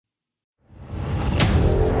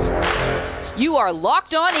You are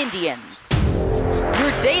Locked On Indians,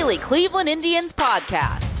 your daily Cleveland Indians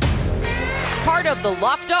podcast. Part of the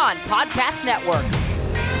Locked On Podcast Network,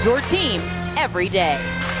 your team every day.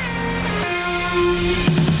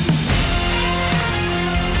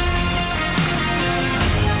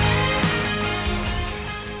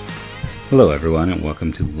 Hello everyone and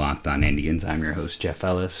welcome to Locked On Indians. I'm your host Jeff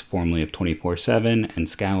Ellis, formerly of 24/7 and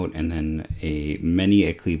Scout, and then many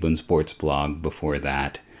a Cleveland sports blog before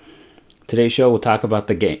that. Today's show we'll talk about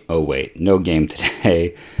the game. Oh wait, no game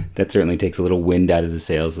today. That certainly takes a little wind out of the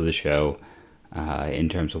sails of the show. In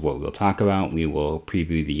terms of what we'll talk about, we will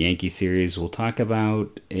preview the Yankee series. We'll talk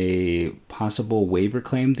about a possible waiver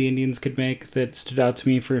claim the Indians could make that stood out to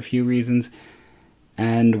me for a few reasons,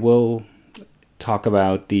 and we'll talk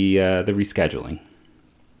about the rescheduling.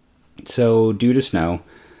 So, due to snow,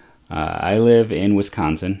 I live in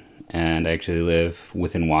Wisconsin, and I actually live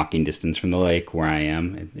within walking distance from the lake where I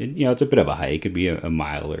am. It's a bit of a hike. It could be a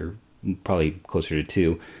mile or probably closer to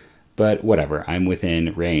 2, but whatever. I'm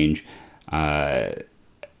within range. At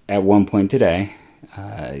one point today,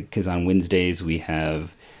 because on Wednesdays we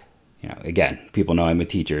have, again, people know I'm a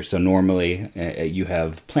teacher, so normally you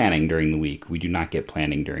have planning during the week. We do not get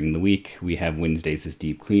planning during the week. We have Wednesdays as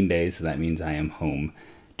deep clean days, so that means I am home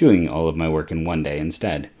doing all of my work in one day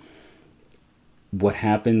instead. What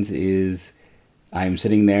happens is I'm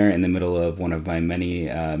sitting there in the middle of one of my many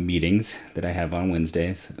meetings that I have on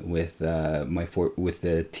Wednesdays with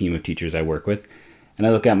the team of teachers I work with, and I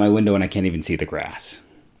look out my window and I can't even see the grass.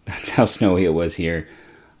 That's how snowy it was here.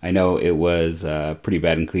 I know it was pretty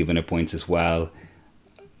bad in Cleveland at points as well.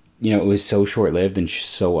 It was so short-lived and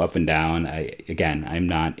so up and down. I'm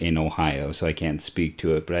not in Ohio, so I can't speak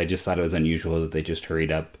to it, but I just thought it was unusual that they just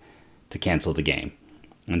hurried up to cancel the game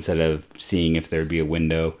instead of seeing if there'd be a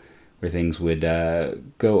window where things would go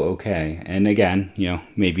okay. And again,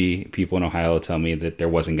 maybe people in Ohio will tell me that there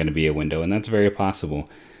wasn't going to be a window, and that's very possible.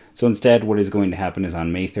 So instead, what is going to happen is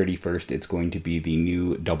on May 31st, it's going to be the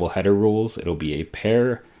new doubleheader rules. It'll be a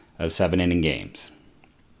pair of 7-inning games.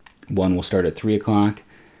 One will start at 3 o'clock,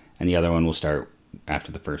 and the other one will start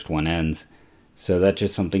after the first one ends. So that's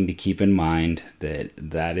just something to keep in mind,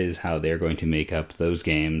 that is how they're going to make up those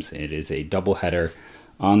games. It is a doubleheader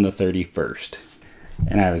on the 31st.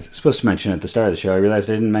 And I was supposed to mention at the start of the show, I realized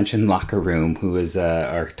I didn't mention Locker Room, who is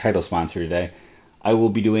our title sponsor today. I will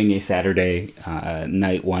be doing a Saturday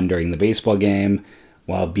night one during the baseball game.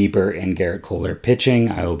 While Bieber and Gerrit Cole are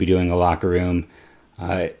pitching, I will be doing a Locker Room.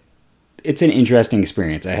 It's an interesting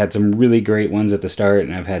experience. I had some really great ones at the start,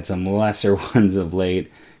 and I've had some lesser ones of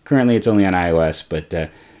late. Currently, it's only on iOS, but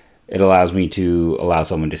it allows me to allow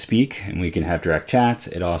someone to speak, and we can have direct chats.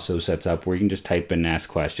 It also sets up where you can just type in and ask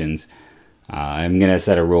questions. I'm going to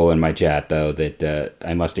set a rule in my chat, though, that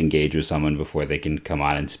I must engage with someone before they can come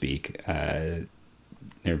on and speak. There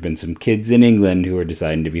have been some kids in England who are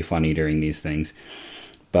deciding to be funny during these things.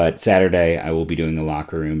 But Saturday, I will be doing a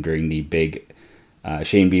Locker Room during the big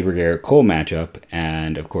Shane Bieber-Gerrit Cole matchup.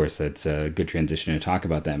 And, of course, that's a good transition to talk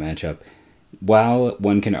about that matchup. While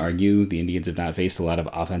one can argue the Indians have not faced a lot of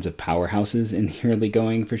offensive powerhouses in the early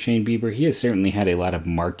going for Shane Bieber, he has certainly had a lot of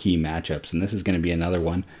marquee matchups. And this is going to be another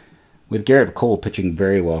one, with Gerrit Cole pitching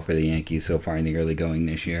very well for the Yankees so far in the early going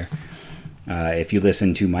this year. If you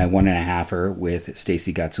listen to my 1.5er with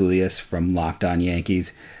Stacey Gotsulias from Locked On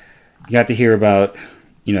Yankees, you got to hear about,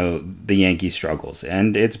 the Yankees' struggles.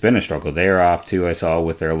 And it's been a struggle. They are off to, I saw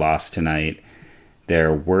with their loss tonight,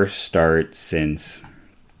 their worst start since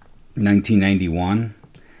 1991. And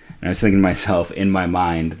I was thinking to myself, in my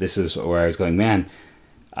mind, this is where I was going, man,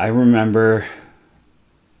 I remember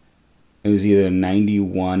it was either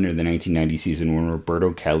 91 or the 1990 season when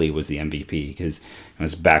Roberto Kelly was the MVP, because it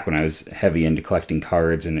was back when I was heavy into collecting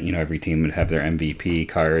cards, and every team would have their MVP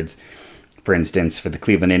cards. For instance, for the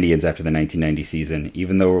Cleveland Indians after the 1990 season,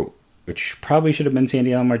 which probably should have been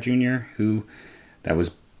Sandy Alomar Jr., who that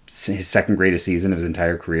was his second greatest season of his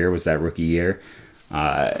entire career, was that rookie year.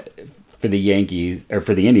 For the Yankees, or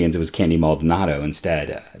for the Indians, it was Candy Maldonado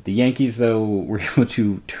instead. The Yankees, though, were able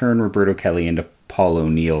to turn Roberto Kelly into Paul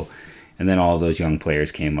O'Neill. And then all those young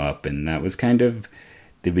players came up, and that was kind of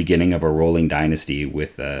the beginning of a rolling dynasty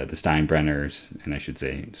with the Steinbrenners, and I should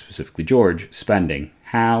say specifically George, spending.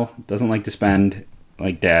 Hal doesn't like to spend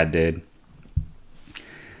like Dad did.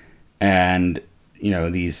 And,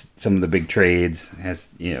 some of the big trades,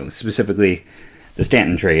 specifically the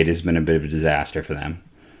Stanton trade has been a bit of a disaster for them.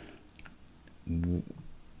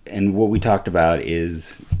 And what we talked about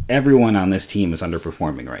is everyone on this team is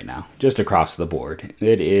underperforming right now, just across the board.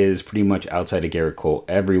 It is pretty much outside of Gerrit Cole.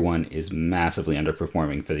 Everyone is massively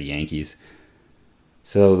underperforming for the Yankees.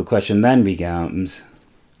 So the question then becomes,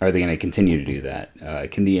 are they going to continue to do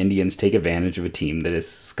that? Can the Indians take advantage of a team that is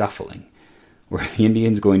scuffling? Were the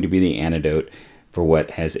Indians going to be the antidote for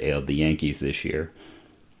what has ailed the Yankees this year?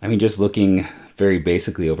 I mean, just looking very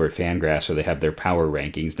basically over at Fangraphs, where they have their power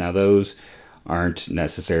rankings. Now, those aren't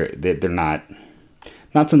necessary. They're not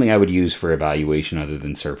something I would use for evaluation other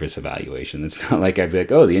than surface evaluation. It's not like I'd be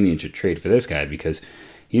like, oh, the Indians should trade for this guy because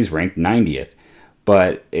he's ranked 90th.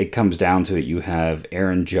 But it comes down to it. You have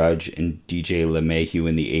Aaron Judge and DJ LeMahieu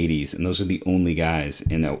in the 80s, and those are the only guys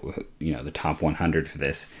in the top 100 for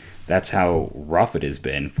this. That's how rough it has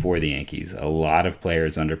been for the Yankees. A lot of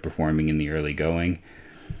players underperforming in the early going.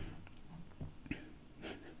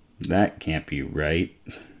 That can't be right.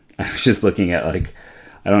 I was just looking at, I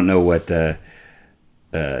don't know what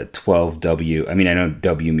 12W. I mean, I know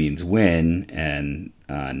W means win,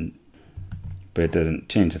 but it doesn't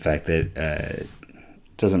change the fact that it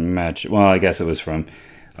doesn't match. Well, I guess it was from.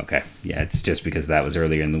 Okay, yeah, it's just because that was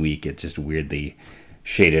earlier in the week. It just weirdly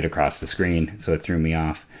shaded across the screen, so it threw me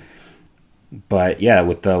off. But yeah,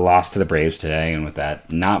 with the loss to the Braves today, and with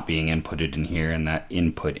that not being inputted in here, and that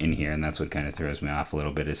input in here, and that's what kind of throws me off a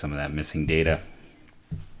little bit, is some of that missing data.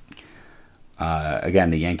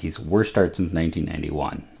 Again, the Yankees' worst start since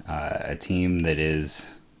 1991. A team that is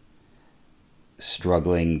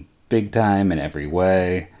struggling big time in every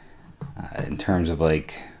way. In terms of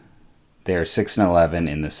they're 6-11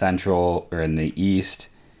 in the Central or in the East.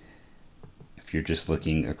 If you're just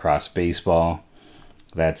looking across baseball.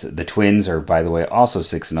 That's the Twins are, by the way, also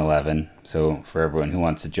 6-11. So for everyone who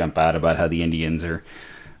wants to jump out about how the Indians are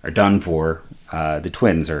done for, the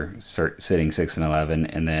Twins are sitting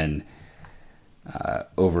 6-11, and then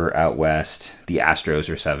over out west, the Astros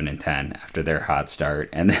are 7-10 after their hot start,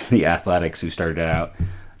 and then the Athletics, who started out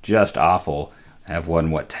just awful, have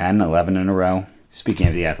won 10, 11 in a row. Speaking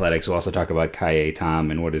of the Athletics, we'll also talk about Kei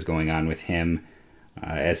Tom and what is going on with him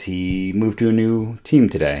as he moved to a new team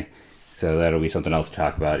today. So that'll be something else to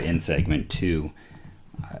talk about in segment 2.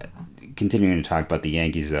 Continuing to talk about the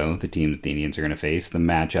Yankees, though, the team that the Indians are going to face, the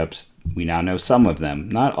matchups, we now know some of them,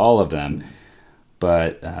 not all of them,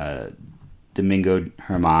 but Domingo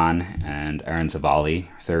Germán and Aaron Civale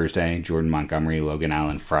Thursday, Jordan Montgomery, Logan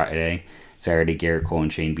Allen Friday, Saturday Garrett Cole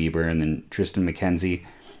and Shane Bieber, and then Tristan McKenzie,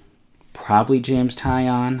 probably James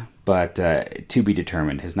Taillon, but to be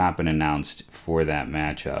determined, has not been announced for that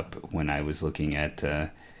matchup when I was looking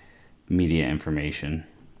at media information.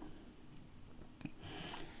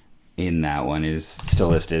 In that one is still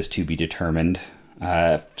listed as to be determined.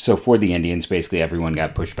 So for the Indians, basically everyone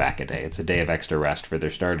got pushed back a day. It's a day of extra rest for their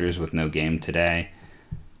starters with no game today.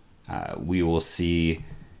 We will see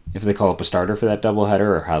if they call up a starter for that doubleheader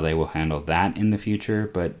or how they will handle that in the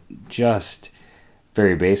future. But just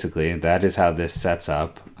very basically, that is how this sets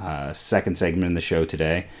up. Second segment in the show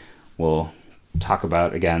today, we'll talk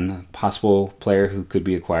about, again, a possible player who could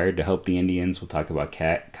be acquired to help the Indians. We'll talk about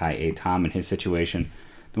Kei Tom and his situation.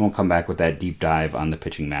 Then we'll come back with that deep dive on the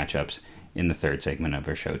pitching matchups in the third segment of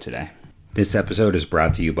our show today. This episode is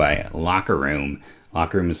brought to you by Locker Room.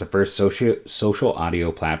 Locker Room is the first social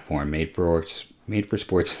audio platform made for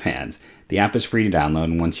sports fans. The app is free to download,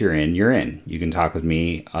 and once you're in, you're in. You can talk with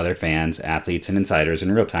me, other fans, athletes, and insiders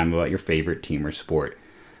in real time about your favorite team or sport.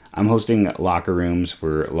 I'm hosting Locker Rooms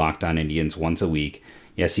for Locked On Indians once a week.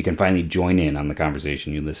 Yes, you can finally join in on the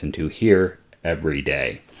conversation you listen to here every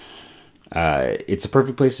day. It's a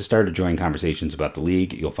perfect place to start to join conversations about the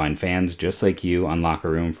league. You'll find fans just like you on Locker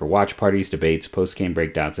Room for watch parties, debates, post-game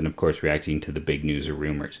breakdowns, and of course reacting to the big news or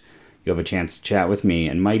rumors. You'll have a chance to chat with me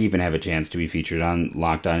and might even have a chance to be featured on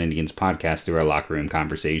Locked On Indians podcast through our Locker Room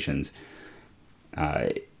conversations.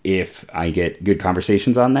 If I get good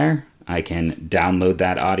conversations on there, I can download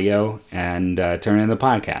that audio and turn it into the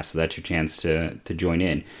podcast. So that's your chance to join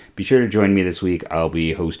in. Be sure to join me this week. I'll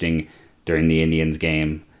be hosting during the Indians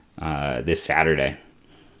game this Saturday.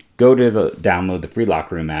 Go to download the free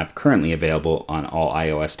Locker Room app, currently available on all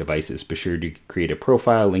iOS devices. Be sure to create a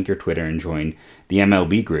profile, link your Twitter, and join the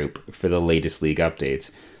MLB group for the latest league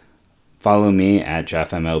updates. Follow me at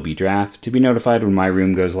JeffMLBDraft to be notified when my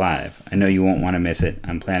room goes live. I know you won't want to miss it.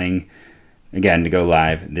 I'm planning, again, to go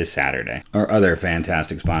live this Saturday. Our other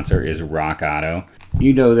fantastic sponsor is Rock Auto.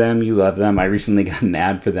 You know them, you love them. I recently got an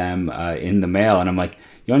ad for them in the mail, and I'm like,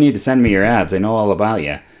 you don't need to send me your ads. I know all about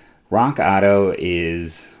you. Rock Auto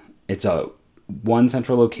it's a one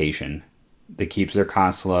central location that keeps their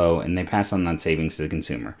costs low, and they pass on that savings to the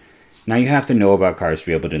consumer. Now, you have to know about cars to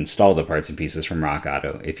be able to install the parts and pieces from Rock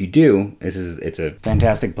Auto. If you do, it's a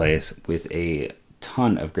fantastic place with a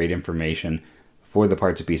ton of great information for the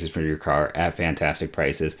parts and pieces for your car at fantastic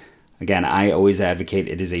prices. Again, I always advocate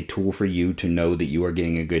it is a tool for you to know that you are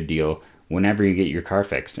getting a good deal whenever you get your car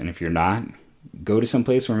fixed. And if you're not, go to some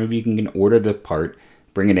place where maybe you can order the part,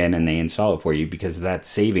 bring it in, and they install it for you, because that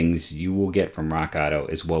savings you will get from Rock Auto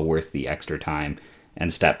is well worth the extra time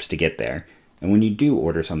and steps to get there. And when you do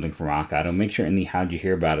order something from Rock Auto, make sure in the How'd You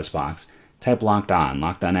Hear About Us box, type Locked On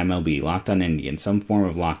MLB, Locked On Indian, some form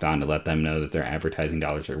of Locked On to let them know that their advertising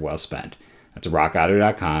dollars are well spent. That's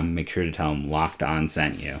rockauto.com. Make sure to tell them Locked On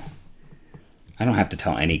sent you. I don't have to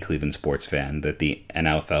tell any Cleveland sports fan that the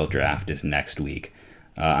NFL draft is next week.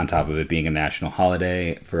 On top of it being a national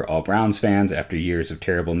holiday for all Browns fans after years of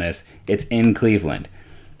terribleness, it's in Cleveland.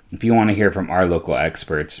 If you want to hear from our local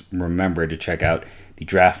experts, remember to check out the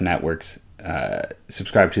Draft Network's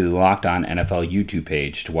subscribe to the Locked On NFL YouTube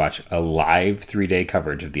page to watch a live 3-day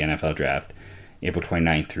coverage of the NFL Draft, April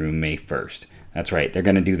 29th through May 1st. That's right, they're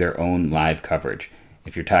going to do their own live coverage.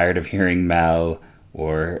 If you're tired of hearing Mel,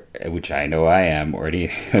 or which I know I am, or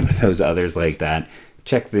any of those others like that,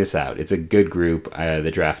 check this out. It's a good group. The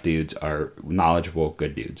draft dudes are knowledgeable,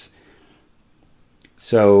 good dudes.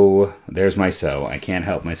 So, there's my I can't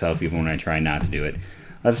help myself even when I try not to do it.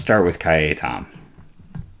 Let's start with Ka'ai Tom.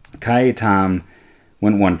 Ka'ai Tom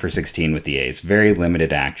went 1 for 16 with the A's. Very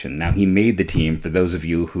limited action. Now, he made the team. For those of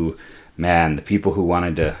you who, the people who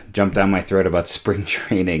wanted to jump down my throat about spring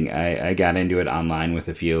training, I got into it online with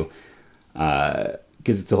a few.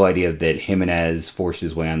 Because it's the whole idea that Jimenez forced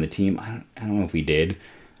his way on the team. I don't know if he did.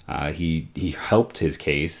 He helped his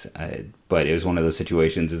case, but it was one of those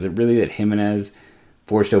situations. Is it really that Jimenez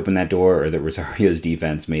forced open that door, or that Rosario's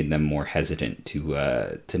defense made them more hesitant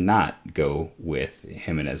to not go with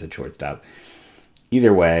Jimenez at shortstop?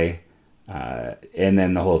 Either way, and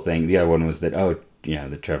then the whole thing, the other one was that,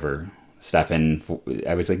 the Trevor Stephan,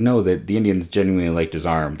 I was like, no, the Indians genuinely liked his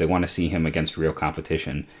arm. They want to see him against real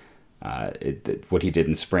competition. What he did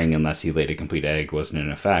in spring, unless he laid a complete egg, wasn't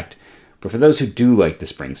in effect. But for those who do like the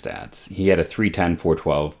spring stats, he had a 310,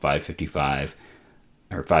 412, 555,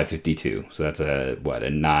 or 552. So that's a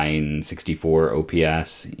 964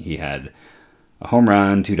 OPS. He had a home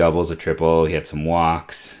run, 2 doubles, a triple. He had some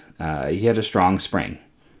walks. He had a strong spring.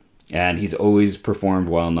 And he's always performed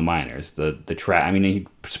well in the minors. He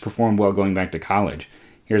performed well going back to college.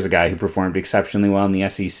 Here's a guy who performed exceptionally well in the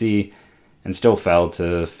SEC and still fell to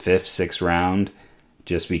 5th, 6th round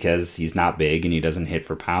just because he's not big and he doesn't hit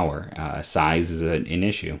for power. Size is an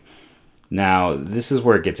issue. Now, this is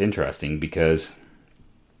where it gets interesting, because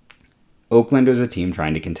Oakland was a team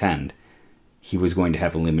trying to contend. He was going to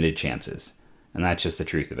have limited chances, and that's just the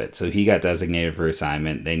truth of it. So he got designated for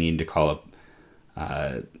assignment. They needed to call up,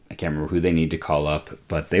 I can't remember who they needed to call up,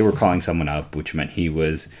 but they were calling someone up, which meant he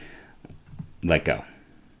was let go.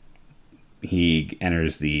 He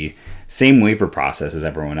enters the same waiver process as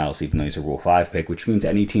everyone else, even though he's a Rule 5 pick, which means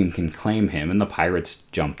any team can claim him, and the Pirates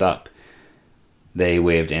jumped up. They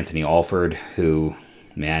waived Anthony Alford, who,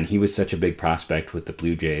 he was such a big prospect with the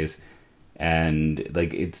Blue Jays, and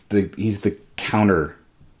he's the counter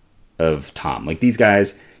of Tom. Like, these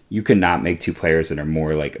guys, you could not make two players that are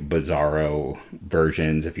more like Bizarro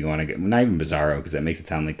versions, if you want to get, not even Bizarro, because that makes it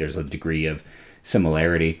sound like there's a degree of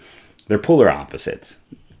similarity. They're polar opposites.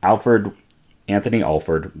 Anthony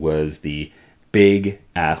Alford was the big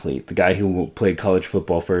athlete, the guy who played college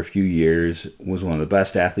football for a few years, was one of the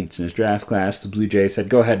best athletes in his draft class. The Blue Jays said,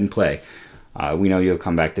 go ahead and play. We know you'll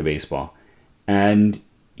come back to baseball. And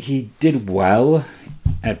he did well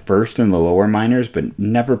at first in the lower minors, but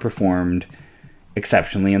never performed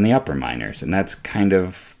exceptionally in the upper minors. And that's kind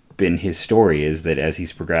of been his story, is that as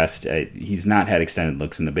he's progressed, he's not had extended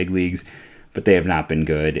looks in the big leagues, but they have not been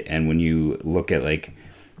good. And when you look at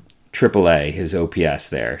AAA, his OPS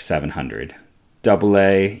there, 700.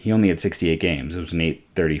 AA, he only had 68 games. It was an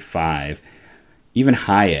 835. Even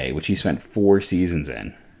High A, which he spent 4 seasons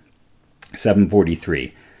in,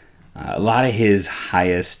 743. A lot of his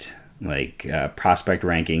highest prospect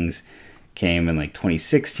rankings came in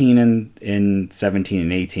 2016 and in 17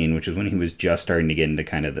 and 18, which is when he was just starting to get into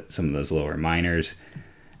kind of some of those lower minors.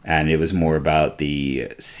 And it was more about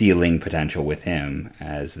the ceiling potential with him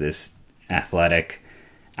as this athletic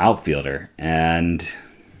outfielder, and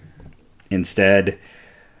instead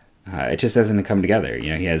it just doesn't come together.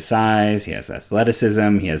 He has size, he has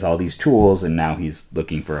athleticism, he has all these tools, and now he's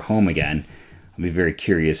looking for a home again. I'll be very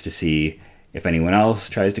curious to see if anyone else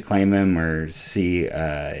tries to claim him, or see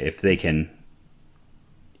if they can,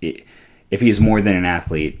 if he is more than an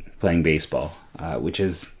athlete playing baseball, which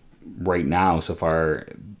is right now so far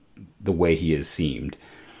the way he has seemed.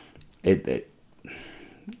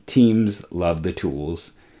 Teams love the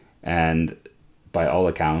tools, and by all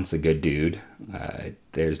accounts, a good dude.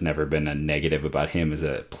 There's never been a negative about him as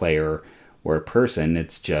a player or a person.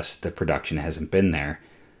 It's just the production hasn't been there.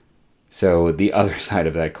 So the other side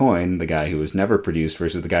of that coin, the guy who has never produced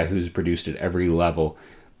versus the guy who's produced at every level,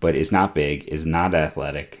 but is not big, is not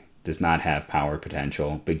athletic, does not have power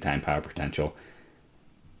potential, big time power potential.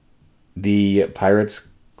 The Pirates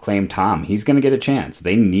claim Tom. He's going to get a chance.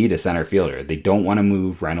 They need a center fielder. They don't want to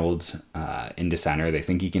move Reynolds into center. They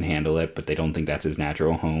think he can handle it, but they don't think that's his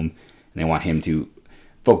natural home. And they want him to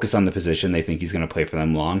focus on the position. They think he's going to play for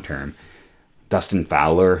them long term. Dustin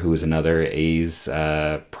Fowler, who is another A's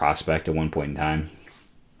prospect at one point in time,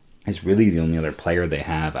 is really the only other player they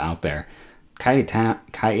have out there.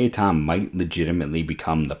 Ka'ai Tom might legitimately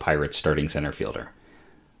become the Pirates' starting center fielder.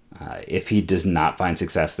 If he does not find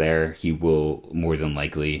success there, he will more than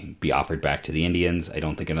likely be offered back to the Indians. I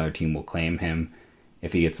don't think another team will claim him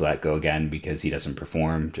if he gets let go again because he doesn't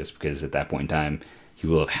perform, just because at that point in time, he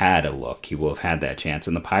will have had a look. He will have had that chance.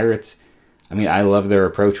 And the Pirates, I mean, I love their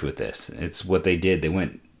approach with this. It's what they did. They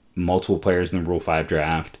went multiple players in the Rule 5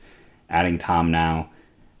 draft, adding Tom now.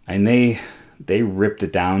 And they ripped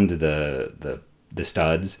it down to the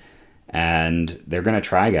studs. And they're going to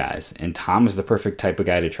try guys. And Tom is the perfect type of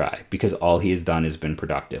guy to try because all he has done has been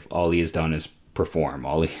productive. All he has done is perform.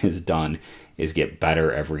 All he has done is get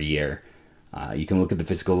better every year. You can look at the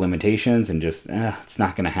physical limitations and just, it's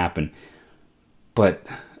not going to happen. But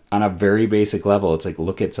on a very basic level, it's like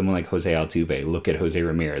look at someone like Jose Altuve. Look at Jose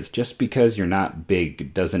Ramirez. Just because you're not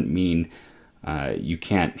big doesn't mean you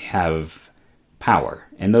can't have power.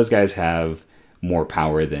 And those guys have more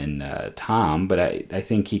power than Tom, but I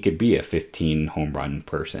think he could be a 15 home run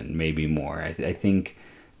person, maybe more. I think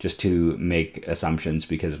just to make assumptions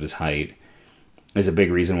because of his height is a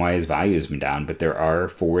big reason why his value has been down. But there are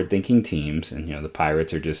forward-thinking teams, and the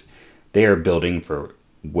Pirates are they are building for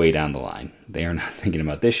way down the line. They are not thinking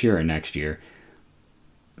about this year or next year.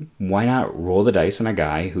 Why not roll the dice on a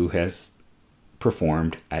guy who has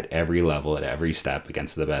performed at every level, at every step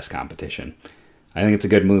against the best competition? I think it's a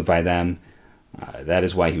good move by them. That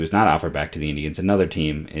is why he was not offered back to the Indians. Another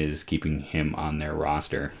team is keeping him on their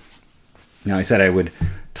roster. Now, I said I would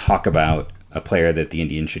talk about a player that the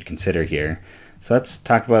Indians should consider here. So let's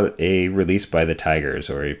talk about a release by the Tigers,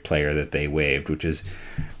 or a player that they waived, which is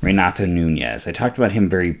Renato Nunez. I talked about him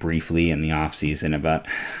very briefly in the offseason about,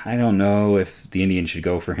 I don't know if the Indians should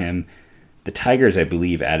go for him. The Tigers, I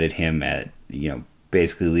believe, added him at,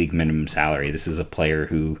 basically league minimum salary. This is a player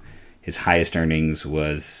who his highest earnings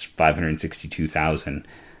was $562,000.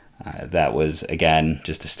 That was, again,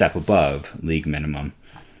 just a step above league minimum.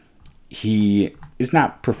 He is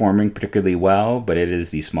not performing particularly well, but it is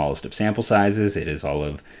the smallest of sample sizes. It is all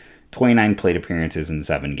of 29 plate appearances in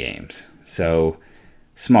 7 games. So,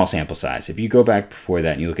 small sample size. If you go back before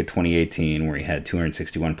that and you look at 2018, where he had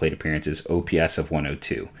 261 plate appearances, OPS of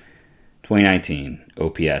 102. 2019,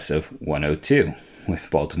 OPS of 102 with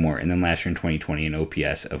Baltimore. And then last year in 2020, an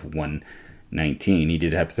OPS of 119. He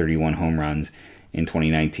did have 31 home runs in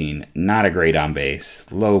 2019. Not a great on base.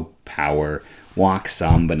 Low power. Walks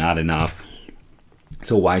some, but not enough.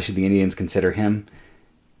 So why should the Indians consider him?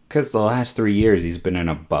 Because the last 3 years, he's been an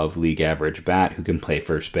above league average bat who can play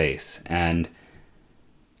first base. And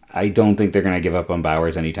I don't think they're going to give up on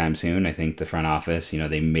Bauers anytime soon. I think the front office,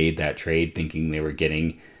 they made that trade thinking they were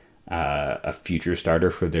getting a future starter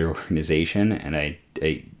for their organization, and I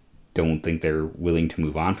don't think they're willing to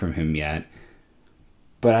move on from him yet.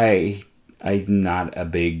 But I'm not a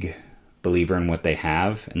big believer in what they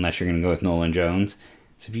have, unless you're going to go with Nolan Jones.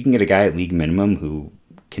 So if you can get a guy at league minimum who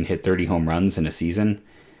can hit 30 home runs in a season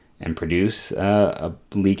and produce a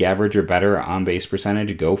league average or better on-base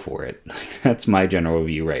percentage, go for it. That's my general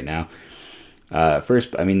view right now.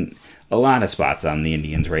 First, a lot of spots on the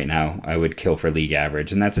Indians right now I would kill for league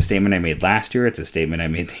average, and that's a statement I made last year. It's a statement I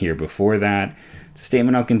made the year before that. It's a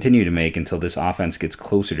statement I'll continue to make until this offense gets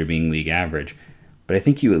closer to being league average. But I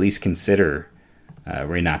think you at least consider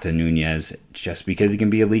Renato Nunez just because he can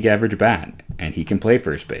be a league average bat, and he can play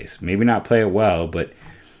first base. Maybe not play it well, but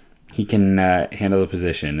he can handle the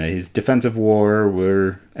position. His defensive WAR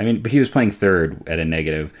but he was playing third at a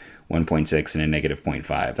negative 1.6 and a negative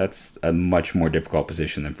 0.5. That's a much more difficult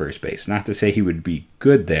position than first base. Not to say he would be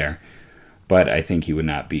good there, but I think he would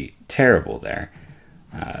not be terrible there.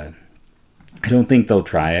 I don't think they'll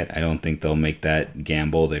try it. I don't think they'll make that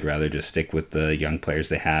gamble. They'd rather just stick with the young players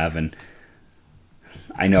they have. And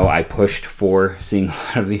I know I pushed for seeing a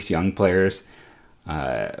lot of these young players,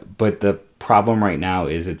 but the problem right now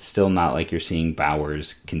is it's still not like you're seeing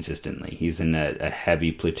Bauers consistently. He's in a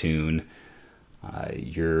heavy platoon.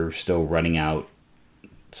 You're still running out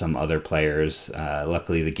some other players.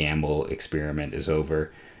 Luckily, the Gamble experiment is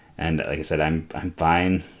over, and like I said, I'm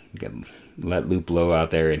fine. Let Luke Lowe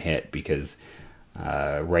out there and hit because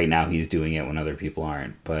right now he's doing it when other people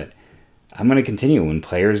aren't. But I'm going to continue when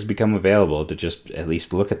players become available to just at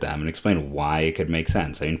least look at them and explain why it could make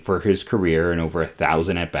sense. I mean, for his career and over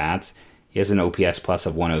 1,000 at-bats, he has an OPS plus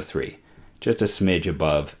of 103. Just a smidge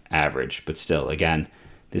above average, but still, again,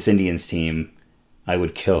 this Indians team, I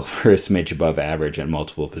would kill for a smidge above average at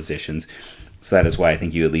multiple positions. So that is why I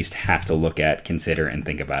think you at least have to look at, consider, and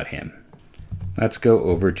think about him. Let's go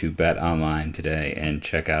over to BetOnline today and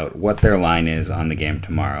check out what their line is on the game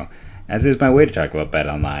tomorrow. As is my way to talk about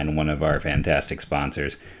BetOnline, one of our fantastic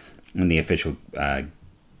sponsors and the official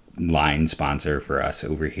line sponsor for us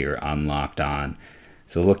over here on Locked On.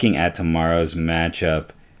 So looking at tomorrow's matchup,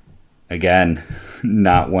 again,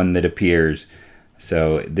 not one that appears.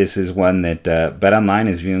 So this is one that BetOnline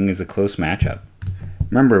is viewing as a close matchup.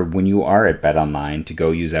 Remember, when you are at BetOnline, to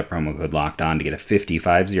go use that promo code LOCKEDON to get a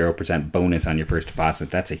 50% bonus on your first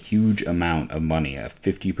deposit. That's a huge amount of money, a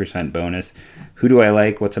 50% bonus. Who do I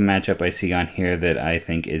like? What's a matchup I see on here that I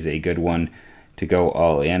think is a good one to go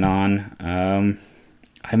all in on?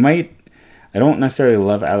 I don't necessarily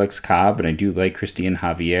love Alex Cobb, but I do like Christian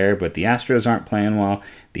Javier, but the Astros aren't playing well.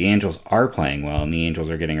 The Angels are playing well, and the Angels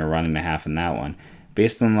are getting a 1.5 in that one.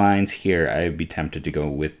 Based on the lines here, I would be tempted to go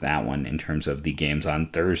with that one in terms of the games on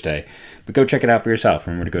Thursday. But go check it out for yourself.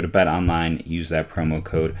 Remember to go to BetOnline, use that promo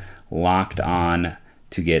code LOCKEDON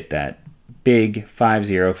to get that big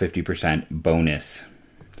 50% bonus.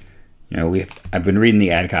 You know, I've been reading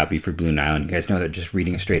the ad copy for Blue Nile, and you guys know that just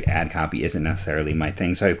reading a straight ad copy isn't necessarily my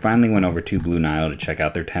thing. So I finally went over to Blue Nile to check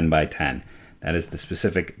out their 10x10. That is the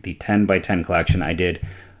 10x10 collection I did.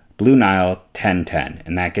 Blue Nile 1010,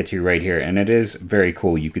 and that gets you right here, and it is very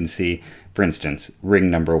cool. You can see, for instance,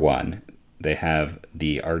 ring number 1. They have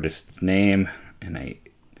the artist's name, and I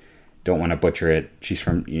don't want to butcher it. She's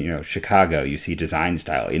from, Chicago. You see design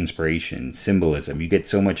style, inspiration, symbolism. You get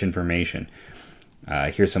so much information.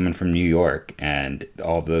 Here's someone from New York, and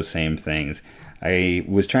all of those same things. I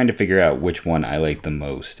was trying to figure out which one I like the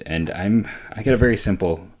most, and I get a very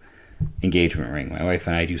simple engagement ring. My wife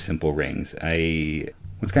and I do simple rings.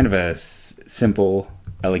 It's kind of a simple,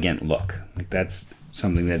 elegant look. Like, that's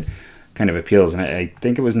something that kind of appeals. And I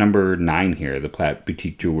think it was number 9 here, the Platt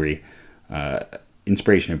Boutique Jewelry.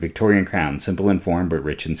 Inspiration of Victorian crown, simple in form but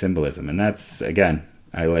rich in symbolism. And that's, again,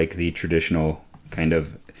 I like the traditional kind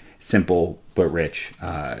of simple but rich.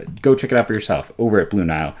 Go check it out for yourself over at Blue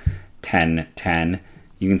Nile 1010.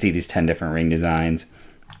 You can see these 10 different ring designs.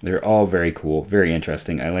 They're all very cool, very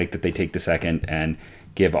interesting. I like that they take the second and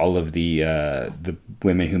give all of the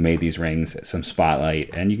women who made these rings some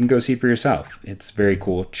spotlight, and you can go see for yourself. It's very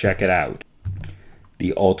cool. Check it out.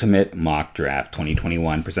 The Ultimate Mock Draft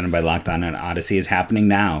 2021, presented by Locked On and Odyssey, is happening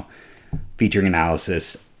now, featuring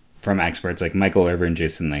analysis from experts like Michael Irvin,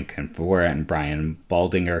 Jason Lincoln, Fora, and Brian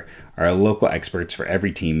Baldinger, are local experts for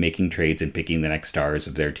every team making trades and picking the next stars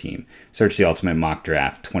of their team. Search the Ultimate Mock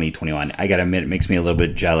Draft 2021. I gotta admit, it makes me a little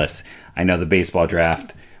bit jealous. I know the baseball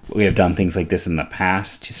draft, we have done things like this in the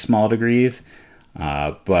past to small degrees,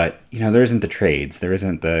 but there isn't the trades, there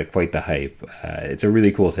isn't quite the hype. It's a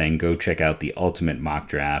really cool thing. Go check out the Ultimate Mock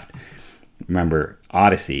Draft. Remember,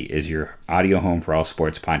 Odyssey is your audio home for all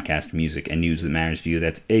sports, podcast, music, and news that matters to you.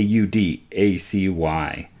 That's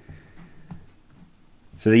AUDACY.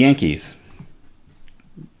 So the Yankees,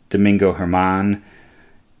 Domingo Germán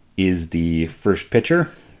is the first pitcher.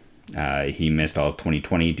 He missed all of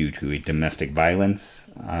 2020 due to a domestic violence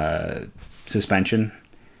suspension.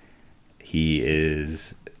 I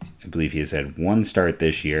believe he has had one start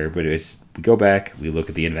this year, but we go back, we look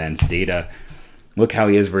at the advanced data, look how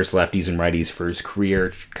he is versus lefties and righties for his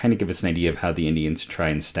career, kind of give us an idea of how the Indians try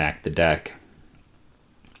and stack the deck.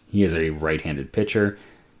 He is a right-handed pitcher.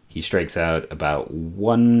 He strikes out about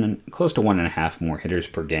close to 1.5 more hitters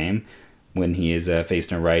per game. When he is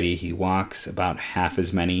facing a righty, he walks about half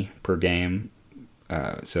as many per game.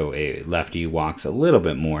 So a lefty walks a little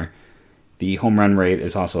bit more. The home run rate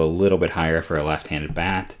is also a little bit higher for a left-handed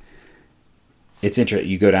bat. It's interesting.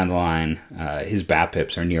 You go down the line, his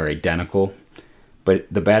BABIPs are near identical, but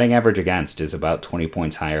the batting average against is about 20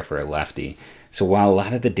 points higher for a lefty. So while a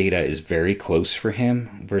lot of the data is very close for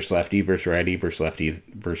him, versus lefty, versus righty, versus lefty,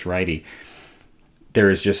 versus righty, there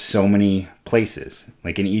is just so many places.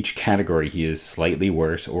 Like in each category, he is slightly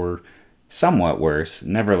worse or somewhat worse.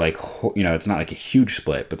 Never it's not like a huge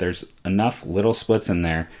split, but there's enough little splits in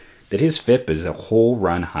there that his FIP is a whole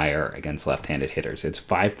run higher against left-handed hitters. It's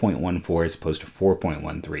 5.14 as opposed to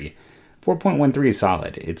 4.13. 4.13 is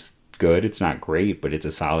solid. It's good. It's not great, but it's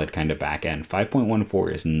a solid kind of back end.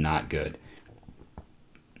 5.14 is not good.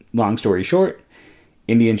 Long story short,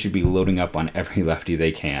 Indians should be loading up on every lefty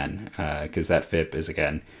they can because that FIP is,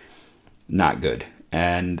 again, not good.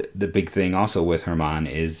 And the big thing also with Germán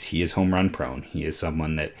is he is home run prone. He is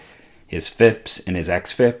someone that his FIPS and his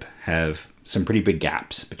xFIP have some pretty big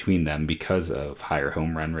gaps between them because of higher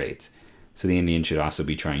home run rates. So the Indians should also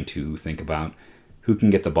be trying to think about who can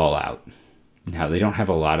get the ball out. Now, they don't have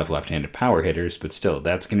a lot of left-handed power hitters, but still,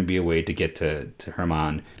 that's going to be a way to get to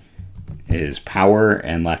Germán, is power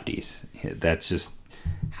and lefties. That's just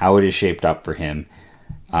how it is shaped up for him.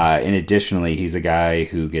 And additionally, he's a guy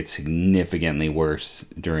who gets significantly worse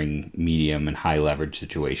during medium and high leverage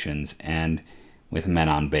situations and with men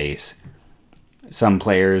on base. Some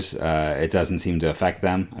players, it doesn't seem to affect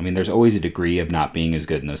them. I mean, there's always a degree of not being as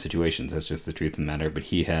good in those situations. That's just the truth of the matter. But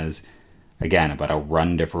he has, again, about a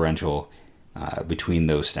run differential between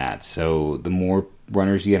those stats. So the more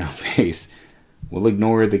runners you get on base, we'll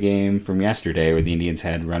ignore the game from yesterday where the Indians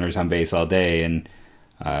had runners on base all day and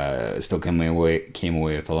still came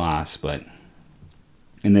away with a loss. But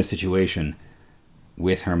in this situation,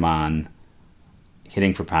 with Germán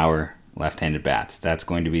hitting for power, left-handed bats, that's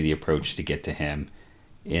going to be the approach to get to him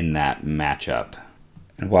in that matchup.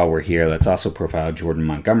 And while we're here, let's also profile Jordan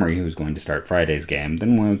Montgomery, who's going to start Friday's game.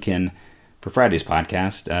 Then we can, for Friday's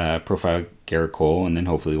podcast, profile Garrett Cole, and then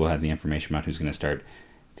hopefully we'll have the information about who's going to start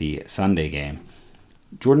the Sunday game.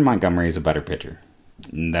 Jordan Montgomery is a better pitcher.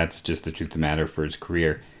 And that's just the truth of the matter for his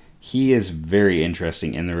career. He is very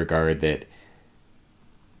interesting in the regard that,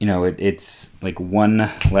 you know, it's like one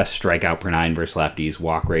less strikeout per nine versus lefties.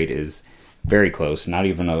 Walk rate is very close, not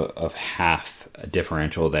even of half a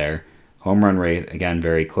differential there. Home run rate, again,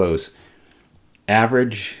 very close.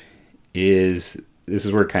 Average this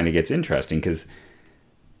is where it kind of gets interesting because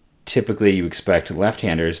typically you expect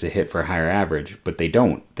left-handers to hit for a higher average, but they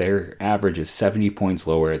don't. Their average is 70 points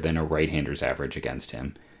lower than a right-hander's average against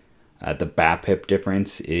him. The BABIP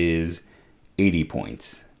difference is 80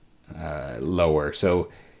 points lower. So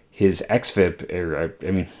his xFIP,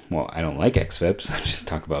 I don't like xFIPs. I'll just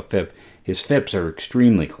talk about FIP. His FIPs are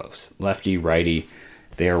extremely close. Lefty, righty,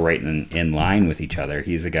 they are right in line with each other.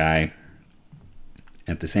 He's a guy,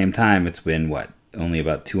 at the same time, it's been, only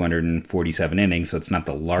about 247 innings, so it's not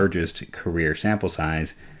the largest career sample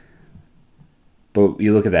size. But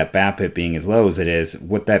you look at that BABIP being as low as it is,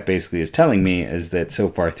 what that basically is telling me is that so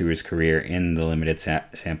far through his career, in the limited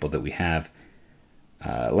sample that we have,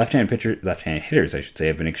 left-handed hitters, I should say,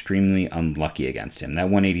 have been extremely unlucky against him. That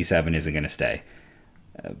 187 isn't going to stay.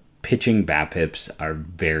 Pitching BABIPs are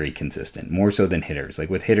very consistent, more so than hitters. Like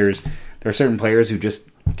with hitters, there are certain players who just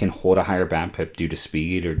can hold a higher BABIP due to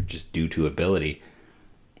speed or just due to ability.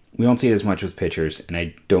 We don't see it as much with pitchers, and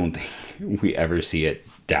I don't think we ever see it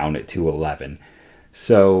down at 211.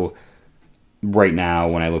 So right now,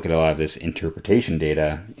 when I look at a lot of this interpretation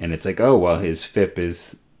data, and it's like, oh, well, his FIP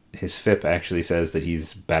actually says that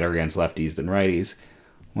he's better against lefties than righties.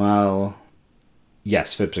 Well,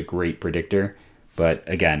 yes, FIP's a great predictor, but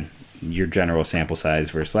again, your general sample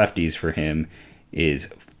size versus lefties for him is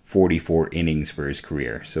 44 innings for his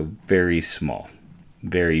career. So very small.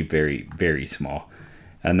 Very, very, very small.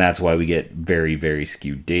 And that's why we get very, very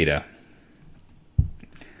skewed data.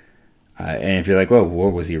 And if you're like, well,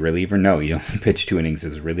 what was he, a reliever? No, he only pitched 2 innings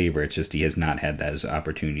as a reliever. It's just he has not had those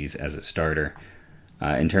opportunities as a starter.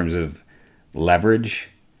 In terms of leverage,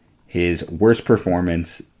 his worst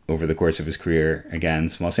performance over the course of his career, again,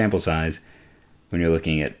 small sample size, when you're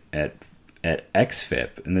looking at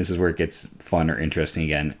xFIP, and this is where it gets fun or interesting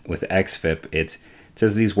again. With xFIP, it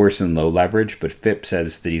says that he's worse in low leverage, but FIP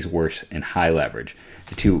says that he's worse in high leverage.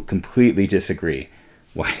 The two completely disagree.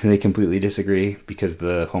 Why do they completely disagree? Because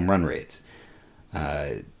the home run rates.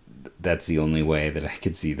 That's the only way that I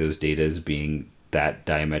could see those data as being that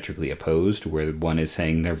diametrically opposed, where one is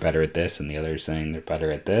saying they're better at this and the other is saying they're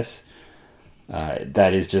better at this.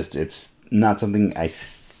 That is just, it's not something I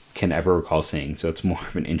can ever recall seeing, so it's more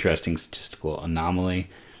of an interesting statistical anomaly.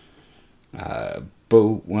 And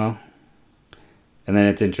then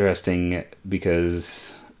it's interesting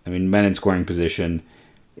because, men in scoring position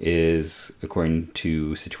is, according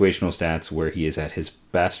to situational stats, where he is at his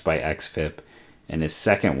best by xFIP and his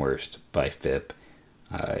second worst by FIP.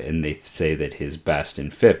 And they say that his best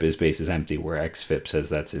in FIP is bases empty, where xFIP says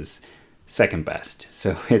that's his second best.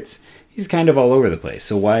 So he's kind of all over the place.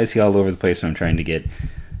 So why is he all over the place when I'm trying to get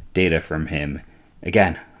data from him?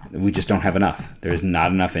 Again, we just don't have enough. There's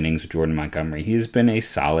not enough innings with Jordan Montgomery. He's been a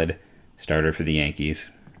solid starter for the Yankees.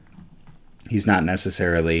 He's not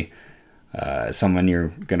necessarily someone you're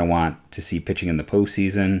going to want to see pitching in the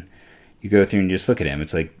postseason. You go through and just look at him.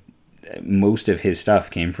 It's like most of his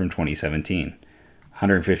stuff came from 2017.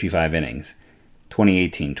 155 innings.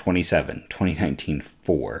 2018, 27. 2019,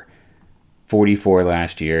 4. 44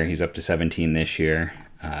 last year. He's up to 17 this year.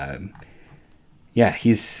 yeah,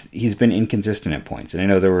 he's been inconsistent at points. And I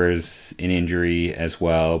know there was an injury as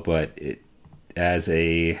well, but he's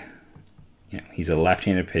a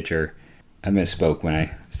left-handed pitcher. I misspoke when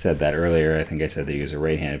I said that earlier. I think I said that he was a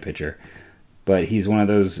right-handed pitcher. But he's one of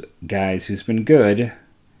those guys who's been good.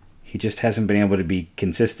 He just hasn't been able to be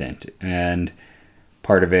consistent. And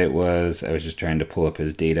part of it was, I was just trying to pull up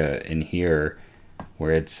his data in here,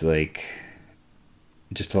 where it's like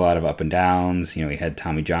just a lot of up and downs. He had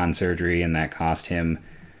Tommy John surgery, and that cost him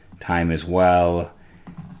time as well.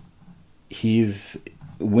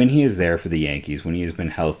 When he is there for the Yankees, when he has been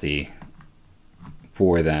healthy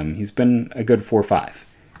for them, he's been a good 4-5.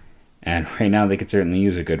 And right now they could certainly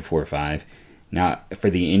use a good 4-5. Now, for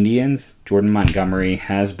the Indians, Jordan Montgomery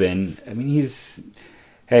has been,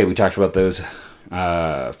 we talked about those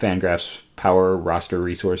Fangraphs power roster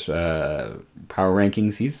resource power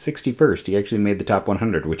rankings. He's 61st. He actually made the top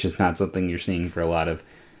 100, which is not something you're seeing for a lot of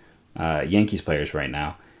Yankees players right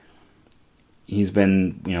now. He's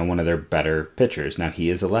been, one of their better pitchers. Now, he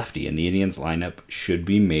is a lefty, and the Indians lineup should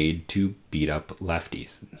be made to beat up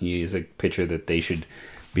lefties. He is a pitcher that they should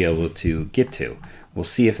be able to get to. We'll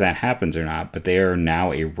see if that happens or not, but they are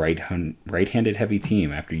now a right-handed heavy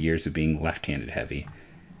team after years of being left-handed heavy.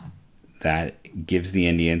 That gives the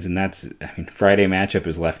Indians, and Friday matchup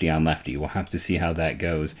is lefty on lefty. We'll have to see how that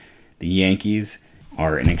goes. The Yankees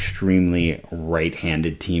are an extremely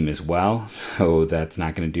right-handed team as well, so that's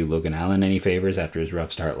not going to do Logan Allen any favors after his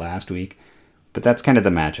rough start last week. But that's kind of the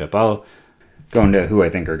matchup. I'll go into who I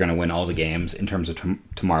think are going to win all the games in terms of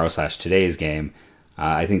tomorrow/today's game.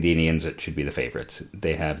 I think the Indians should be the favorites.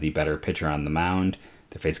 They have the better pitcher on the mound.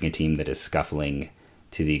 They're facing a team that is scuffling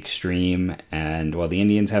to the extreme, and while the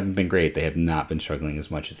Indians haven't been great, they have not been struggling as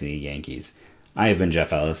much as the Yankees. I have been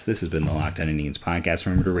Jeff Ellis. This has been the Locked On Indians podcast.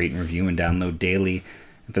 Remember to rate and review and download daily.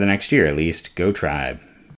 And for the next year, at least, go Tribe.